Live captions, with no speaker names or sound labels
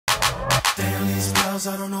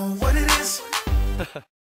cause I don't know what it is.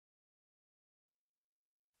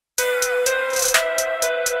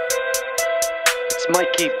 It's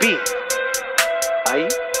Mikey B. Aye.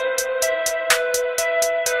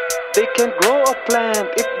 They can grow a plant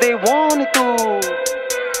if they wanted to.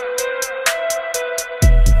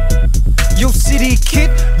 Yo city kid,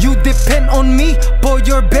 you depend on me for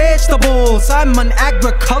your vegetables. I'm an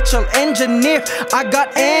agricultural engineer, I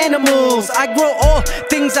got animals. I grow all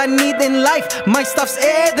things I need in life, my stuff's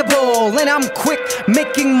edible. And I'm quick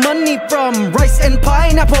making money from rice and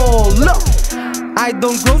pineapple. Look, I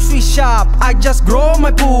don't grocery shop, I just grow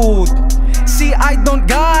my food. See, I don't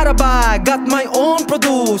gotta buy, got my own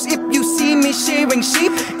produce. If you see me shearing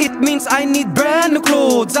sheep, it means I need brand new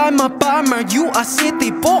clothes. I'm a farmer, you a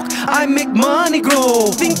city folk, I make money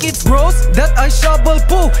grow. Think it's gross that I shovel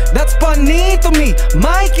poo? That's funny to me.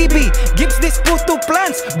 Mikey B gives this poo to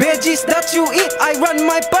plants, veggies that you eat. I run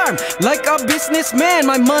my farm like a businessman,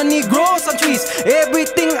 my money grows on trees.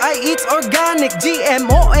 Everything I eat's organic,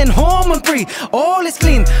 GMO and hormone free. All is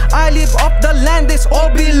clean, I live off the land, this all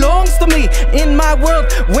belongs to me. In my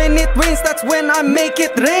world, when it rains, that's when I make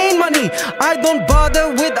it rain money. I don't bother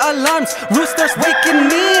with alarms, roosters waking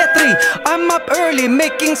me at 3. I'm up early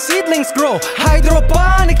making seedlings grow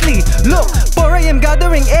hydroponically. Look, 4 AM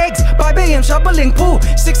gathering eggs, 5 AM shoveling poo,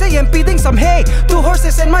 6 AM feeding some hay, 2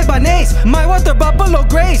 horses and my banays. My water buffalo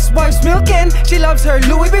graze, wife's milking, she loves her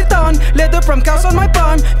Louis Vuitton. Leather from cows on my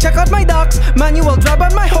farm, check out my ducks, manual drive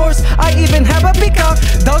on my horse. I even have a peacock,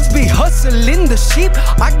 dogs be hustling the sheep.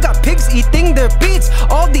 I got pigs eating their beats.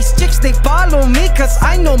 All these chicks, they follow me cause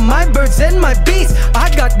I know my birds and my bees.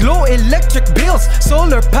 I got low electric bills,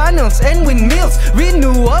 solar panels and windmills,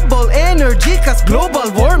 renewable energy cause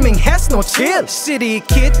global warming has no chill. City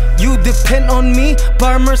kid, you depend on me,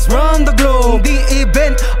 farmers run the globe. The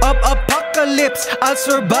event of apocalypse, I'll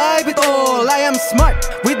survive it all. I am smart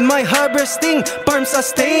with my harvesting, farm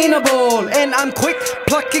sustainable. And I'm quick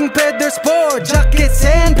plucking feathers for jackets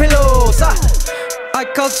and pillows. I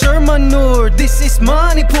culture manure, this is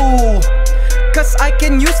money pool, cause I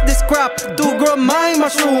can use this crop to grow my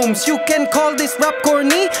mushrooms. You can call this rap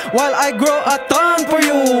corny while I grow a ton for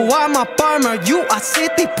you. I'm a farmer, you a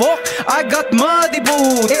city folk, I got muddy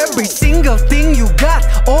boots. Every single thing you got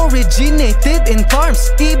originated in farms.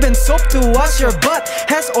 Even soap to wash your butt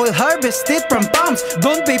has oil harvested from palms.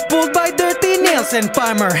 Don't be fooled by dirty nails and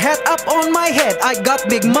farmer hat up on my head. I got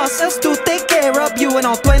big muscles to take care of you and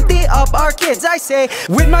all 20 of our kids. I say,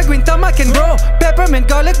 with my green thumb I can grow peppermint,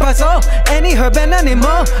 garlic, basil, any herb and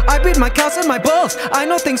animal. I breed my cows and my bulls. I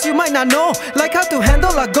know things you might not know, like how to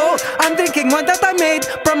handle a goat. I'm drinking one that I made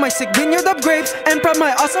from my sick vineyard of grapes and from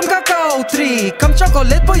my awesome cacao tree. Come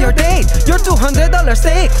chocolate for your date, your $200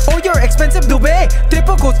 steak or your expensive duvet,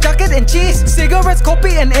 triple coat jacket and cheese, cigarettes,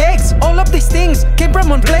 coffee and eggs. All of these things came from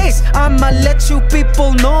one place. I'ma let you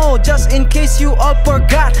people know, just in case you all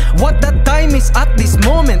forgot what the time is at this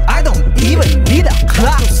moment. I don't even need a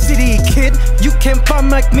clock. City kid, you can't farm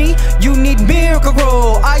like me, you need miracle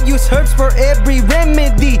grow. I use herbs for every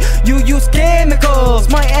remedy, you use chemicals.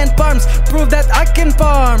 My ant farms prove that I can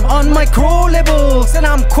farm on micro levels. And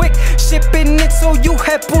I'm quick shipping it so you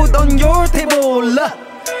have food on your table.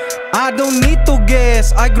 I don't need to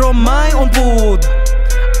guess, I grow my own food.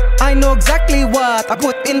 I know exactly what I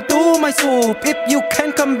put into my soup. If you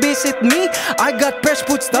can come visit me, I got fresh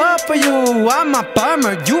food stuff for you. I'm a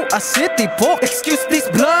farmer, you a city folk, excuse these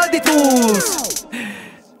bloody tools.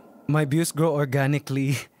 My views grow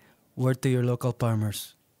organically. Word to your local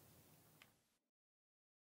farmers.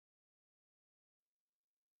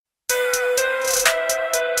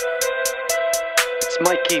 It's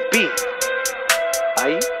Mikey B.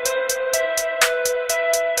 Aye.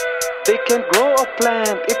 They can grow a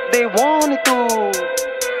plant if they wanted to.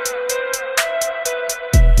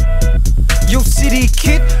 Yo city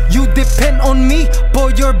kid, you depend on me for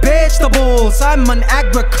your vegetables. I'm an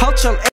agricultural